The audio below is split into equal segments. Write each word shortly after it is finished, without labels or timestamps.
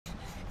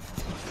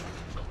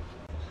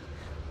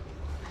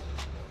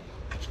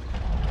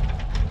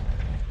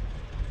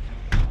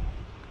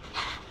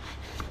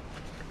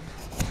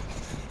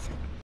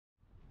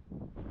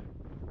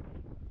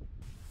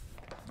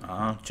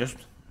just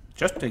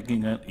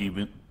taking an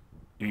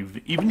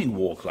evening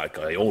walk like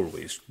I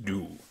always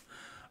do.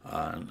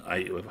 And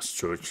I was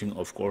searching,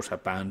 of course,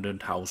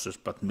 abandoned houses,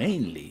 but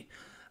mainly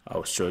I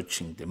was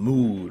searching the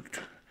mood.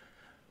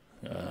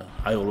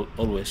 I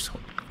always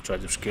try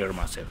to scare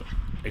myself.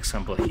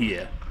 Example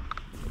here,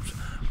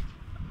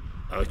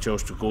 I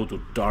chose to go to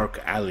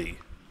dark alley.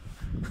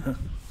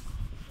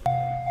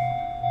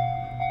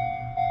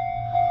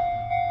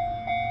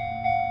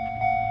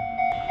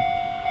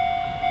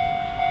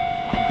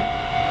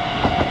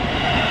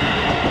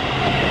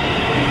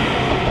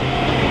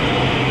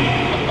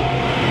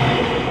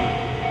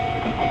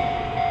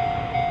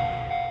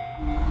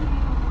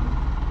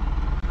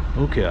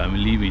 Okay, I'm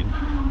leaving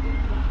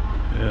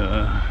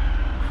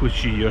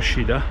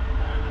Fujiyoshida.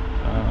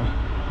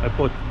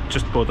 I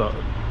just bought a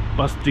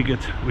bus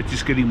ticket, which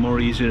is getting more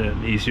easier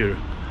and easier.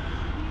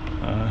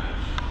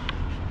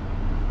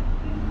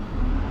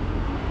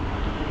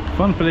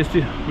 Fun place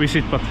to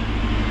visit, but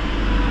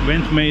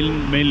went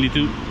mainly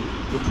to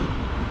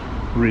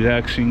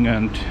relaxing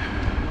and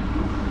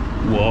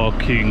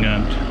walking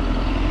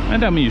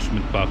and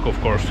amusement park, of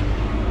course.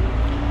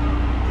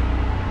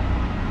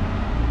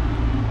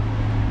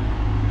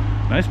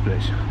 Nice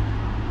place,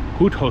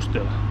 good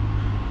hostel,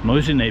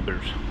 noisy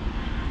neighbors,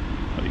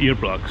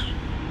 earplugs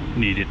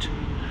needed.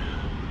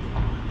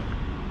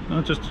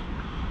 Just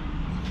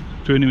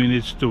 20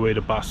 minutes to wait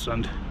a bus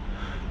and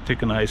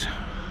take a nice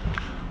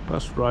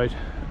bus ride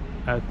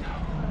at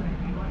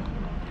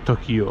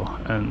Tokyo,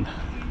 and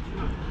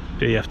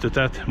day after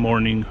that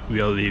morning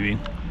we are leaving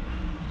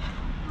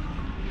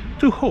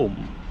to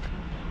home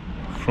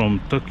from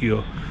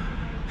Tokyo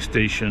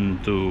station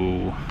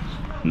to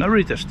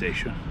Narita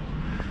station.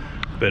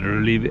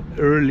 Better leave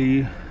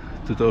early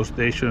to those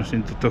stations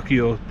into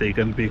Tokyo, they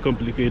can be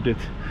complicated.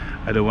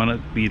 I don't want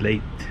to be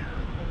late.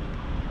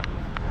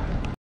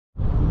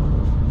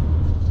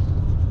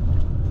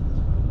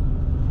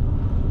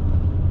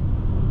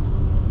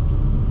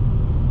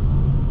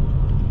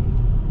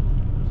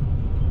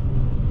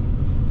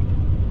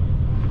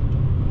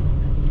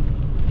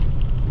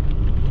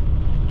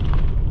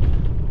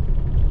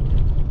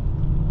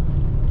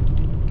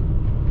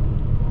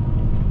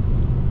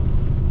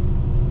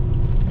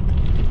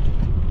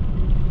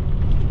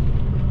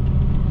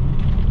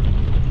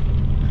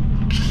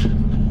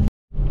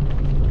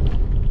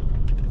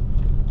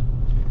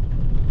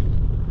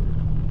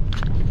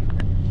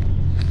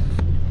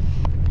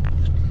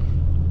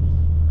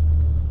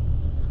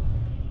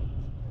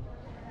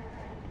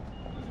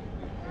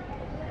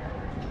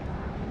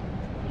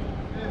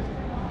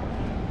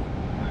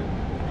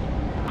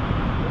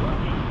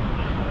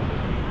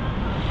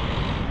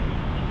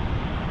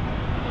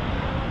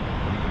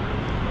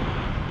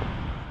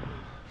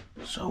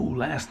 So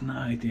last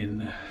night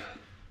in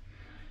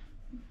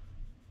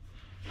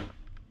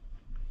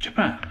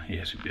Japan,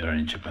 yes, we are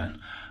in Japan.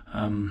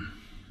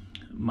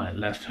 My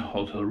last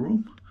hotel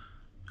room,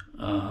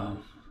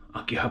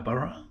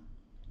 Akihabara,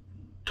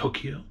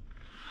 Tokyo.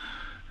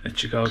 Let's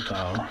check out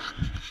our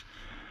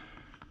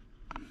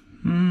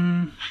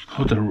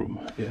hotel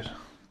room. Yes,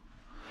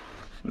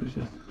 what is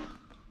that?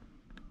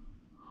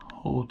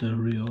 Hotel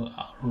Rio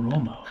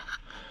Aroma.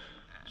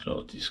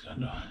 So this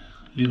kind of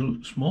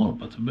little small,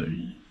 but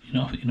very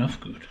enough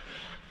good.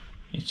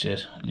 It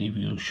says leave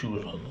your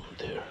shoes on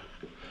there.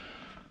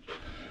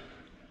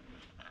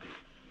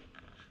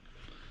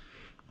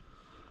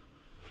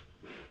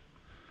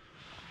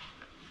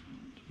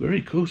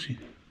 Very cozy.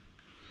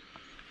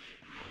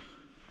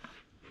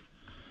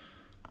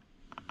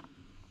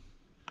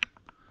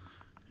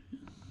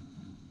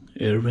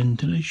 Air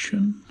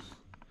ventilation.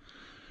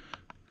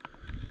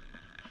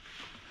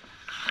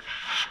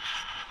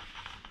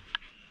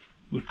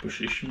 Good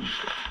position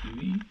for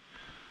TV.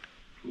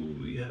 Do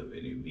we have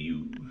any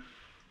view?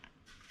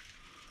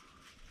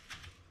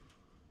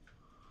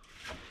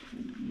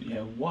 We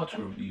have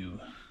water view.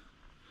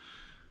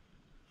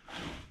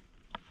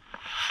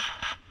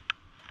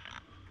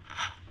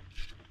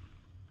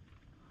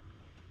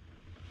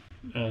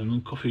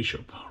 And coffee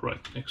shop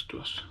right next to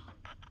us.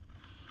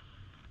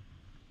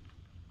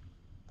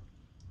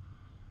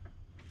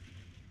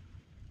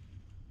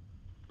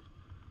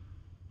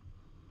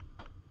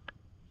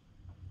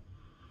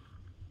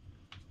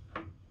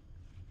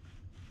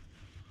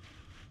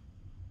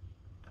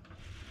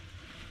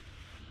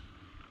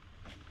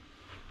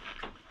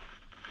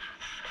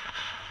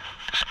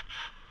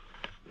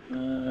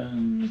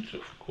 And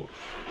of course,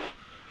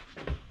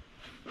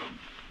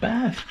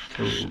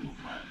 bathroom.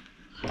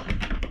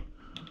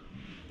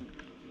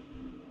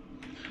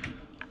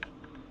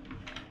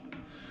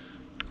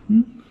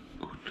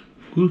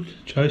 Good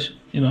choice,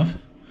 enough.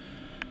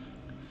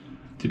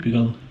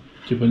 Typical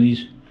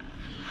Japanese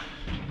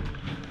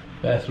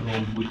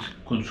bathroom with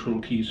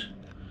control keys,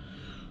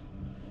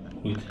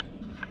 with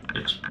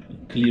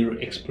clear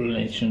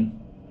explanation,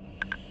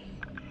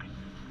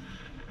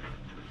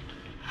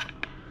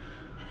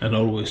 and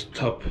always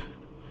top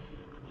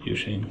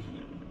using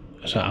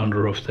as an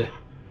under of the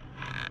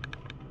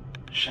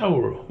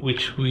shower,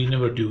 which we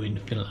never do in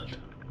Finland.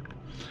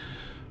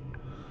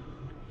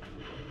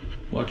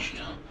 Watch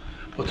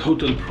what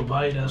hotel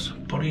provides us: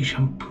 body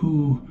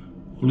shampoo,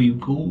 olive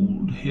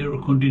gold, hair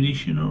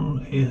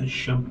conditioner, hair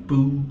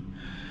shampoo,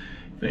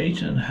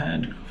 face and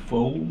hand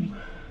foam.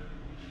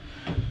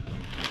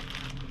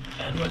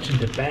 And what's in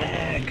the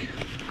bag?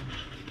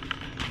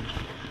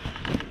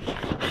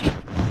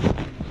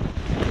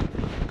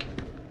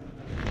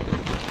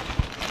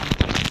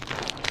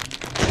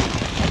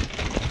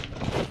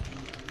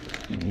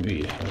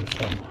 We have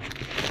some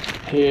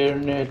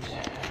hairnet,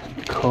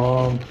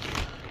 comb,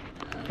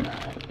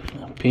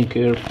 pink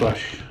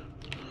airbrush,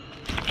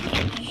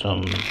 and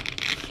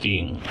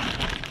something.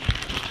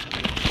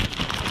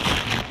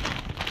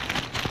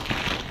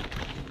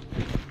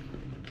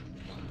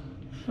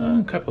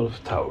 And a couple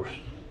of towels.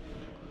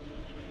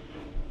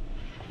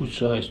 Good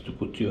size to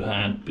put your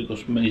hand,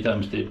 because many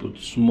times they put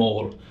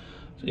small,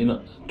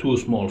 too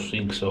small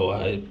things, so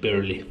I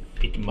barely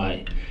fit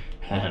my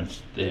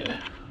hands there.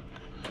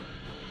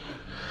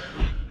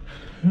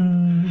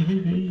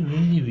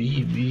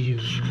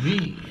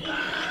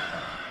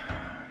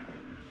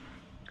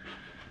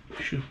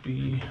 Should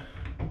be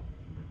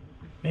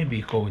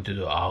maybe going to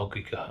the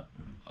Akihabara.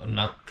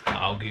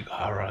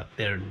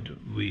 There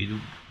we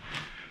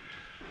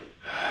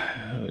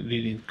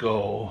didn't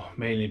go,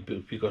 mainly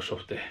because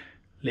of the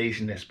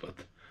laziness,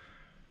 but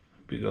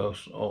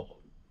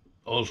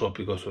also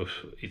because of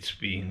it's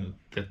being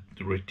that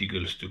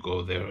ridiculous to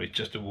go there. It's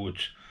just the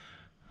woods.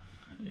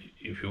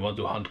 If you want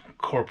to hunt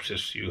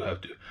corpses, you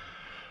have to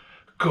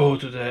go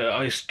to the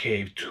ice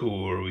cave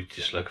tour, which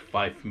is like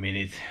 5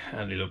 minutes,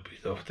 and a little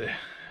bit of the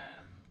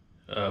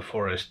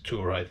forest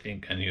tour, I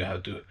think, and you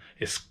have to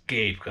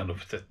escape kind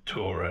of the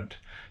tour and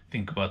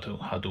think about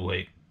how do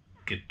I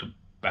get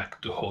back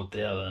to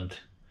hotel, and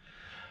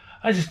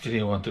I just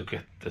didn't want to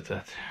get to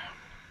that.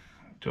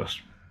 It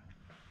was,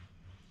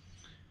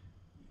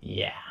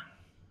 yeah.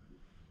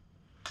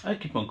 I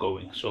keep on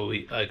going, so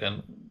I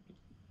can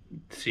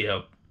see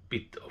a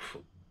bit of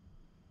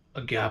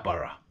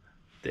Akihabara,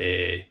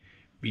 the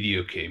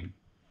video game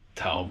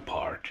town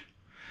part.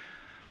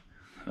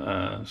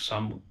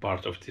 Some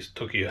part of this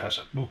Tokyo has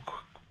a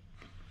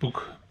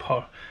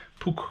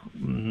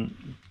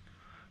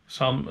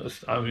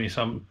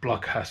some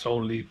block has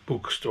only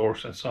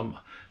bookstores, and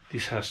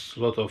this has a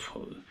lot of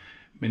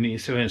many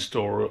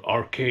 7-store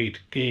arcade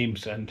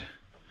games and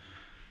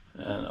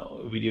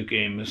video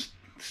games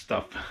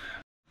stuff.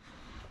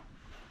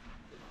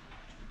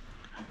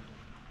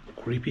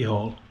 Creepy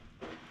hall.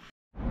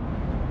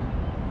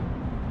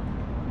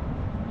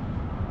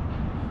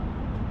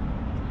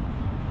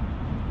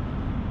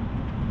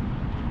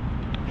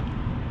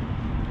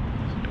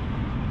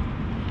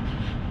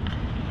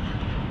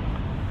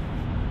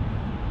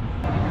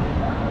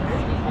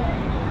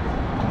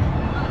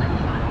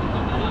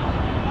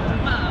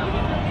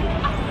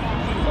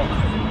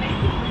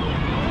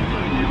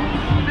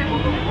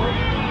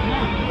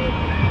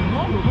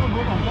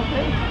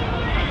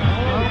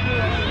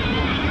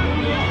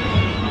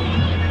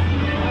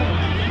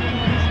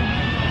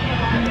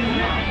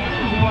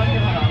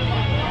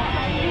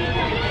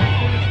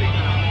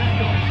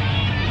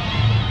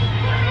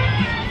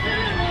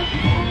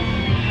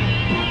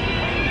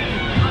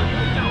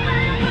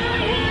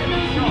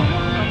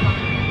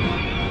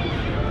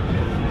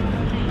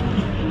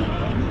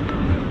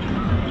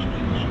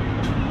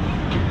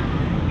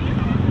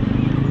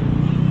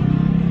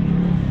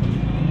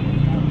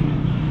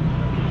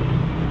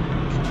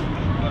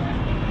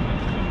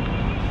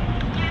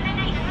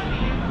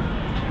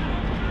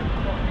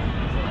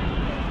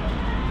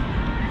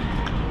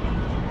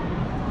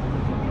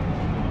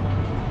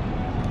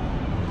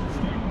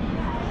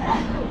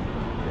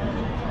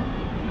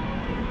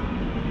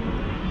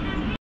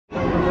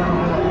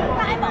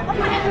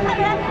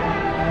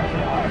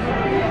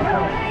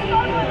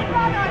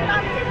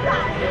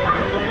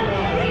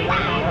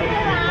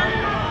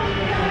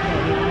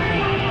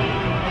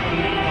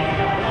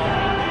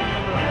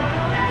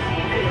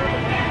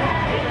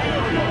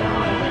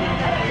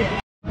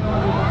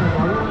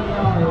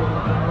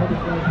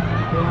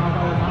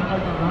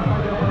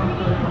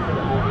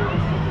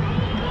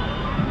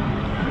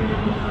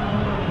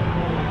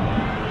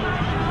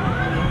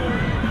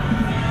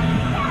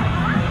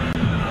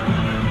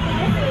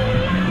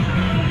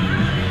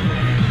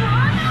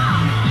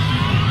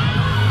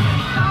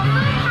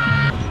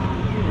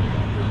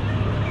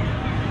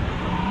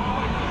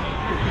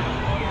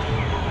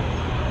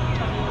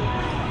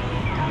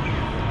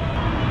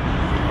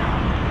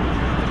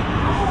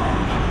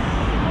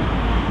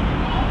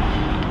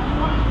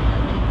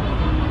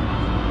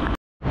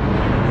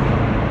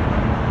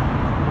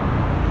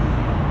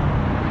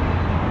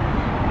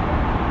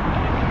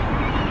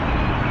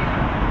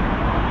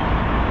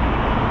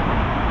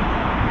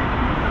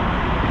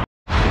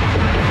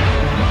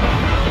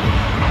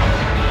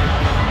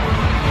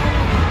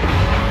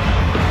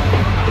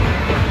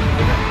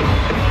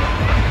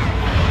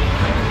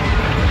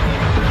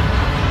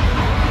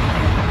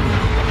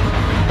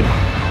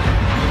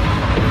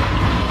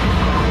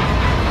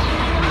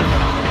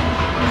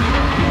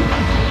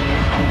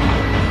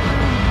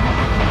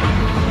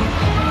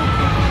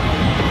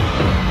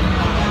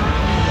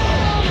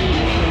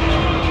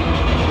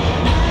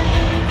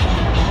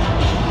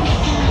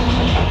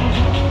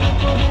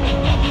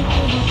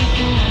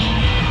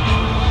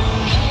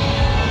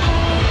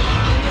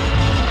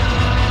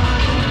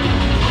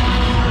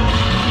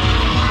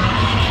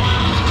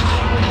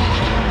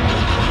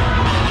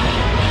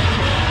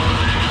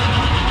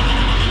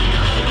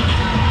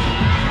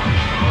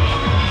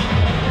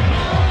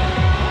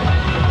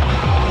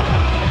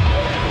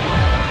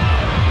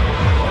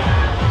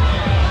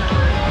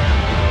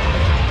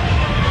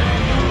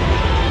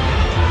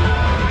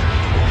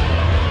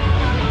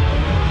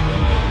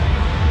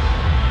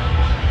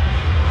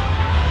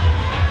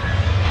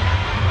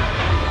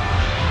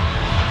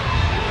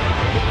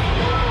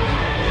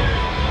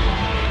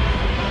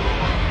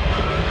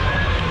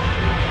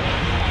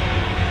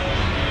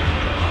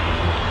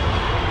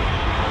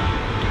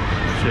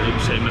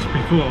 same as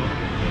before.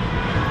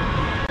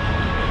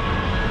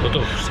 Lot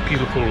of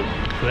skillful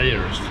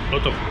players,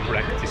 lot of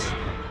practice.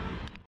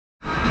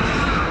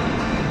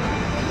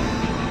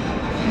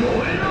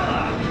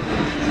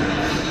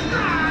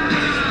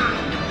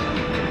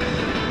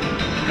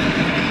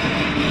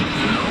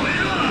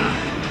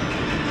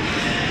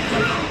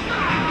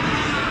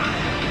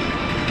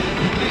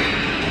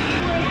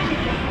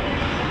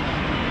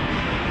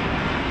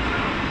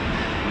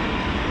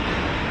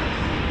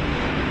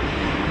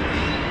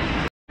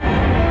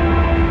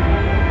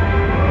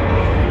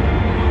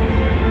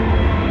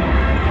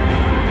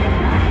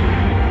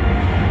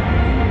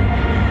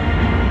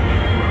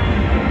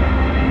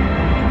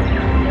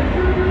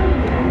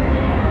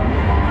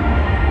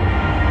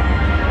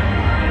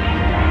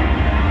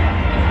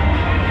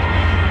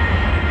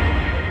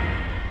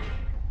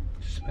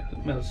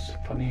 Smells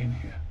funny in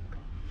here.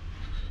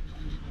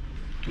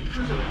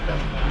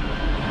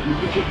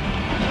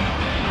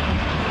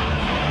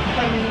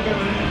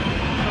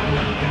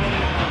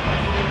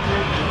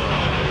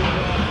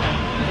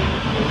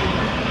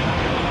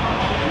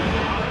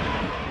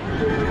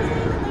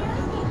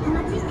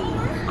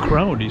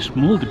 Crowd is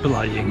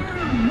multiplying.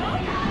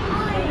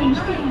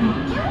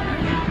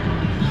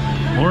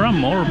 More and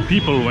more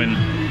people when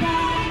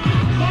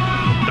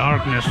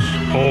darkness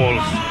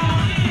falls.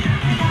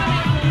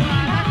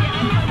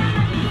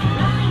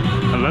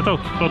 A lot of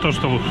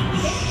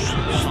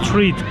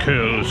street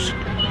girls,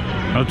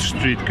 not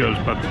street girls,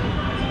 but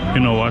you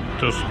know what,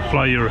 those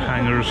flyer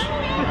hangers,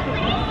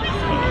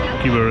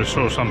 givers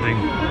or something.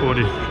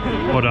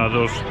 What are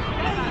those?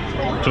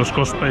 Those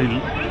cosplay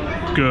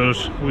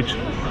girls which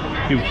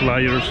give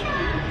flyers.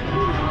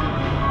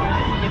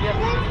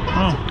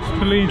 Oh, it's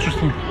really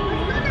interesting.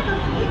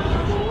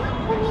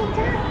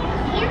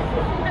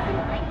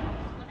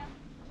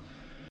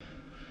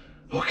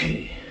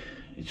 Okay,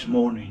 it's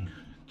morning.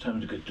 Time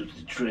to get to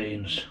the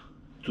trains.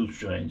 Two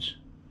trains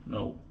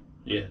to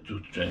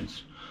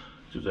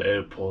the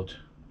airport.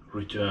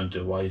 Return the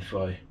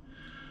Wi-Fi.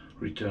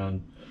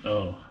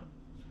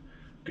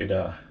 Get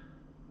a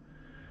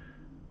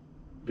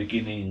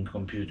beginning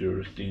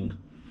computer thing,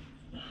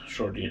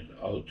 sort it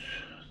out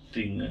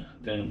thing.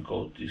 Then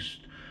go this.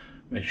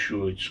 Make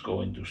sure it's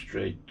going to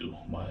straight to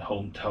my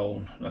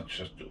hometown, not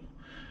just to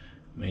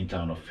main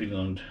town of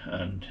Finland.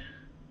 And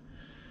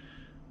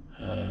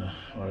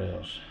what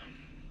else?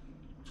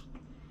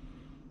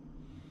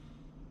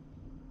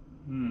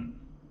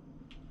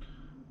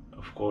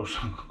 Of course,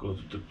 go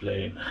to the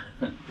plane.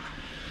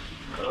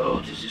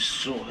 Oh, this is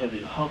so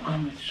heavy. How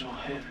come it's so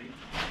heavy?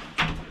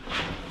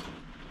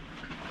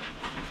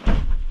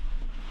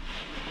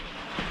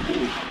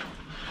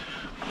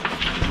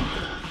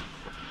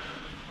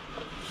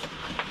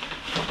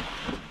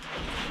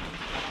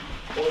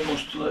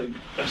 Almost like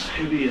as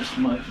heavy as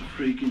my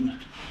freaking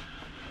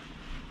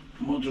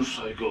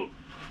motorcycle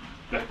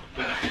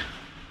backpack.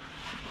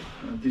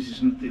 And this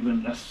is not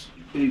even as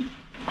big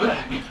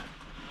bag.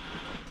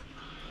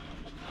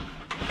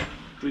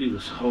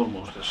 Feels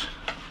almost as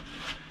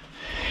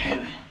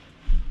heavy.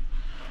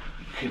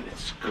 Okay,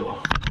 let's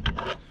go.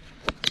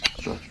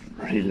 So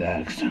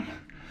relax and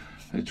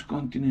let's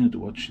continue to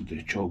watch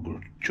the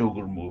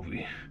Joker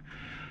movie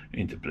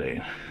in the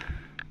plane.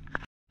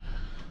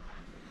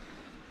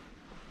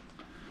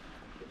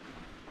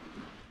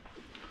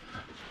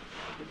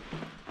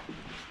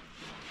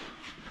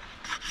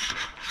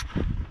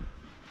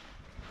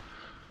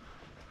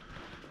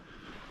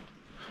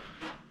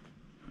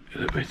 A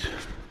bit.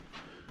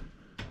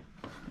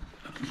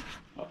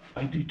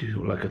 I did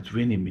do like a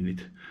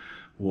 20-minute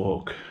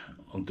walk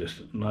on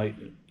this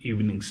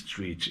evening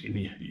streets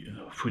in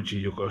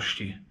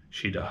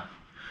Fujiyoshida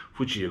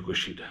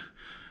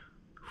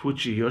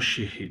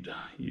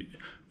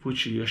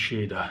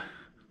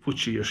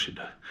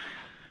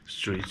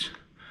streets.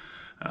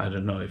 I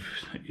don't know if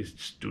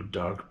it's too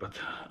dark, but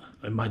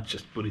I might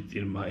just put it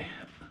in my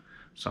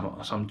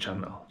some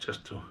channel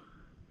just to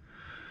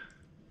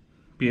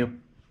be a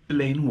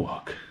plain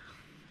walk.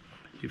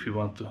 If you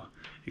want to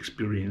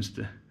experience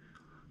the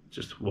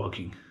just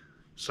walking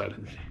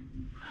silently.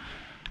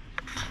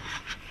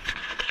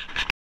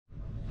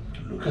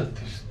 Look at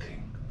this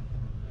thing.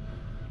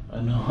 I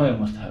know I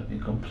must have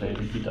been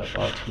complaining it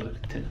about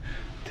like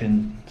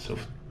tens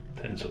of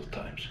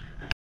times.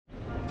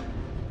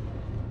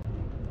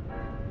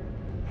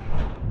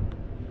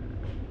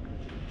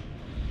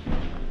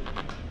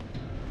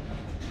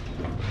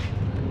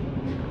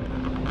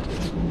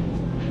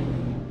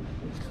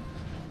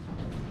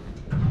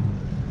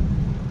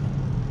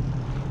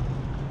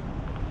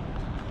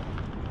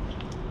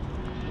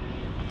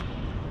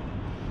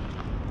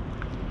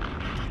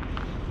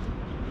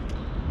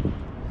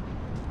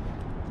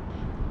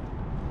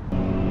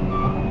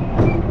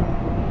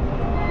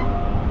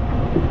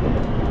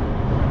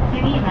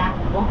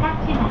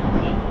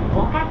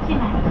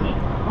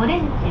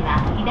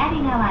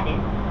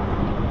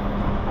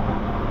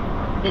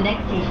 The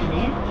next station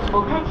is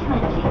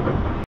Okachimachi.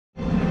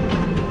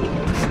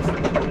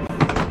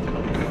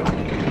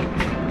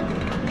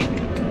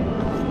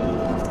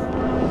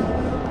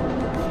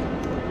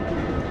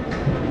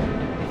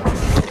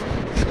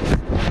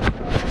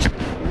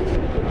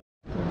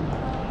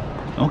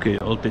 Okay,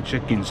 all the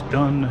check-ins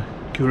done,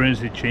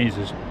 currency change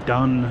is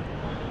done.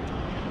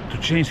 To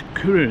change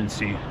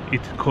currency,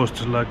 it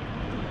costs like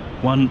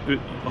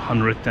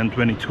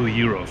 122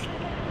 euros.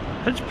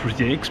 That's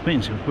pretty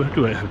expensive. Where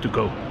do I have to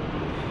go?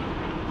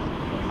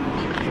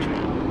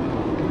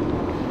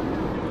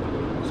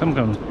 Some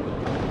kind of...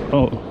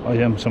 Oh, I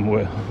am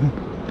somewhere.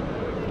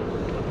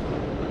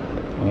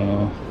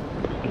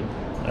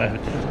 I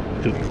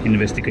have to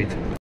investigate.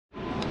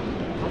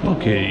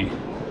 Okay,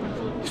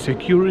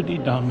 security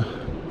done.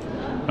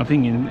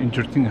 Nothing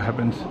interesting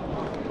happened,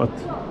 but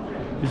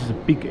this is a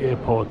big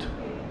airport.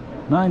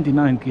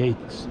 99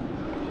 gates.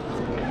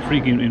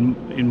 Freaking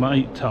in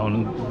my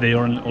town they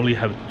only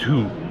have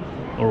 2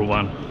 or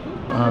 1.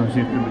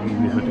 Seems to be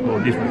we have to go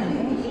this way.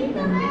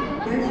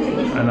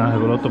 And I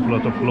have a lot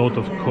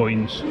of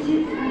coins.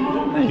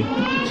 Hey,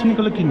 it's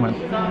Nicole Kidman.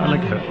 I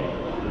like her.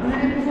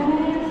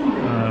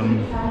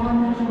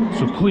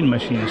 So coin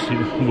machines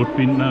would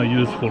be now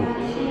useful.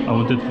 I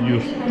wanted to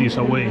use these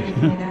away.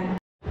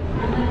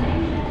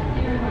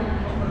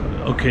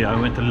 Okay, I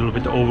went a little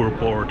bit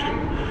overboard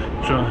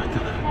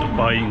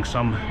buying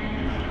some,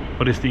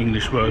 what is the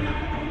English word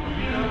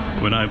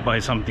when I buy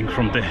something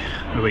from the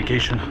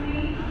vacation?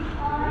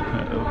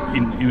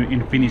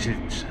 In Finnish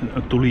it's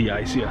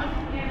tuliaisia.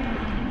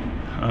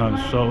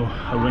 So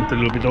I went a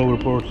little bit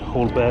overboard,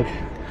 whole bag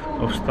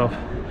of stuff,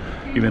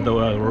 even though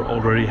I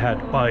already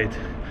had bought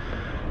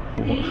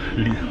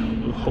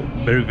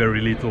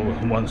very little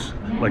ones,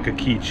 like a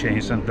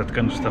keychains and that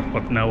kind of stuff.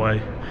 But now I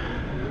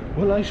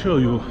show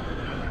you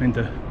in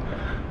the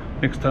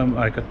next time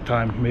I got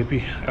time,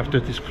 maybe after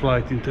this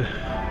flight into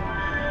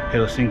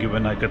Helsinki,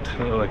 when I got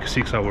like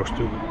 6 hours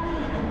to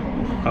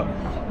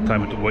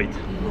time to wait.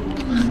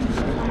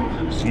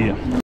 See ya.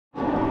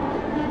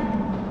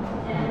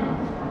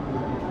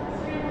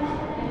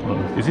 Oh,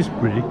 this is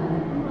pretty.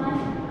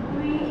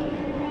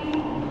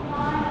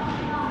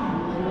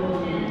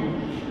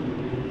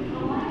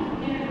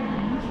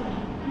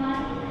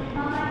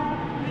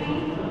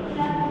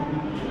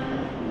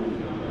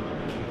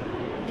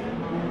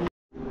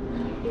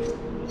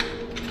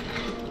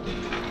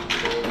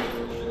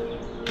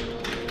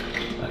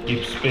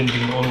 Keep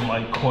spending all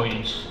my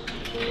coins.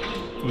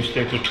 Wish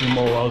there could be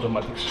more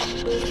automatics.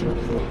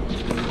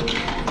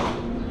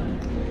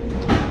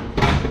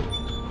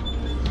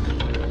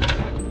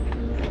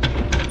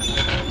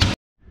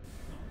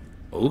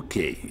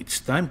 Okay, it's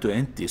time to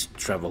end this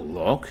travel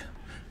log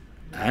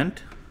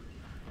and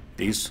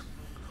this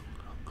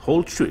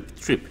whole trip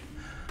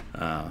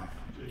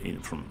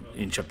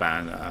in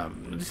Japan.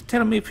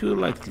 Tell me if you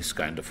like this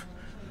kind of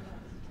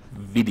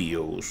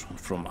videos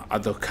from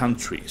other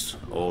countries,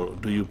 or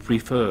do you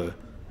prefer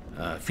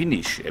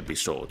Finnish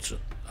episodes?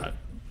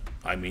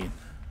 I mean,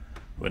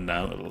 when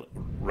I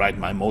ride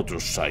my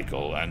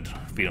motorcycle and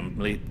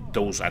film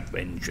those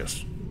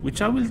adventures,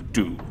 which I will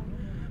do,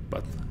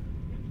 but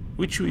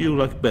which do you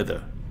like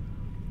better?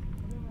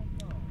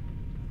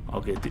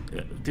 Okay,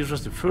 this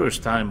was the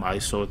first time I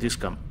saw this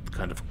kind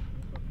of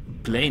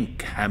plane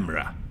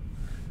camera,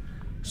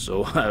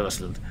 so I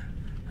was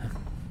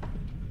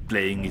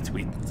playing it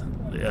with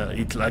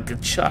it like a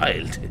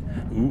child.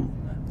 Ooh,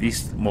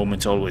 these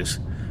moments always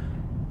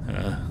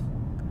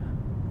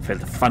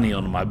felt funny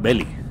on my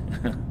belly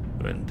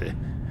when the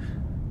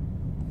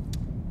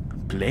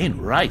plane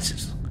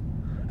rises,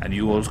 and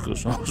you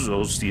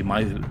also see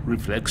my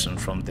reflection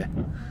from the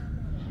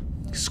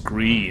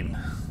screen.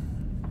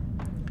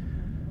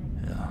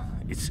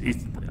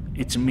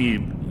 It's me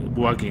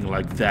walking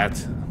like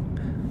that,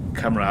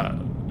 camera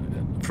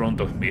in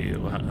front of me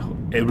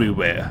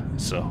everywhere,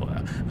 so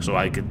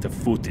I get the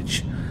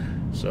footage.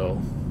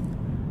 So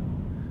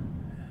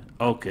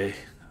okay,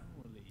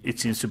 it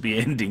seems to be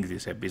ending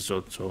this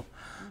episode. So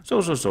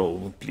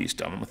please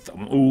thumb.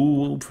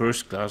 Ooh,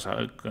 first class.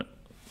 I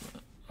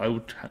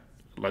would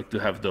like to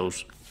have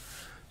those.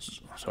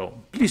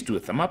 So please do a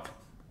thumb up,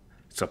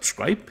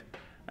 subscribe,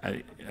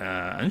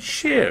 and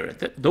share.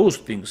 Those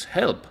things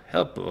help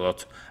a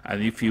lot.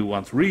 And if you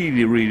want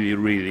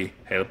really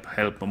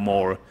help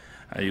more,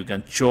 you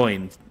can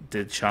join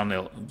the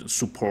channel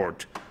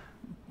support.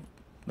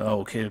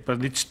 Okay,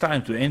 but it's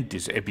time to end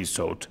this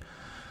episode.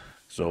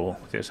 So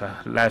there's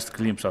a last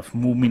glimpse of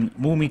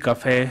Moomin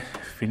Cafe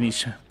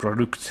Finnish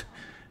product.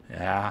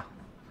 Yeah,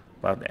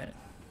 but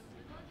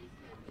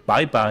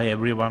bye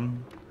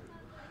everyone.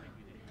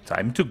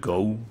 Time to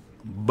go.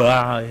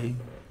 Bye.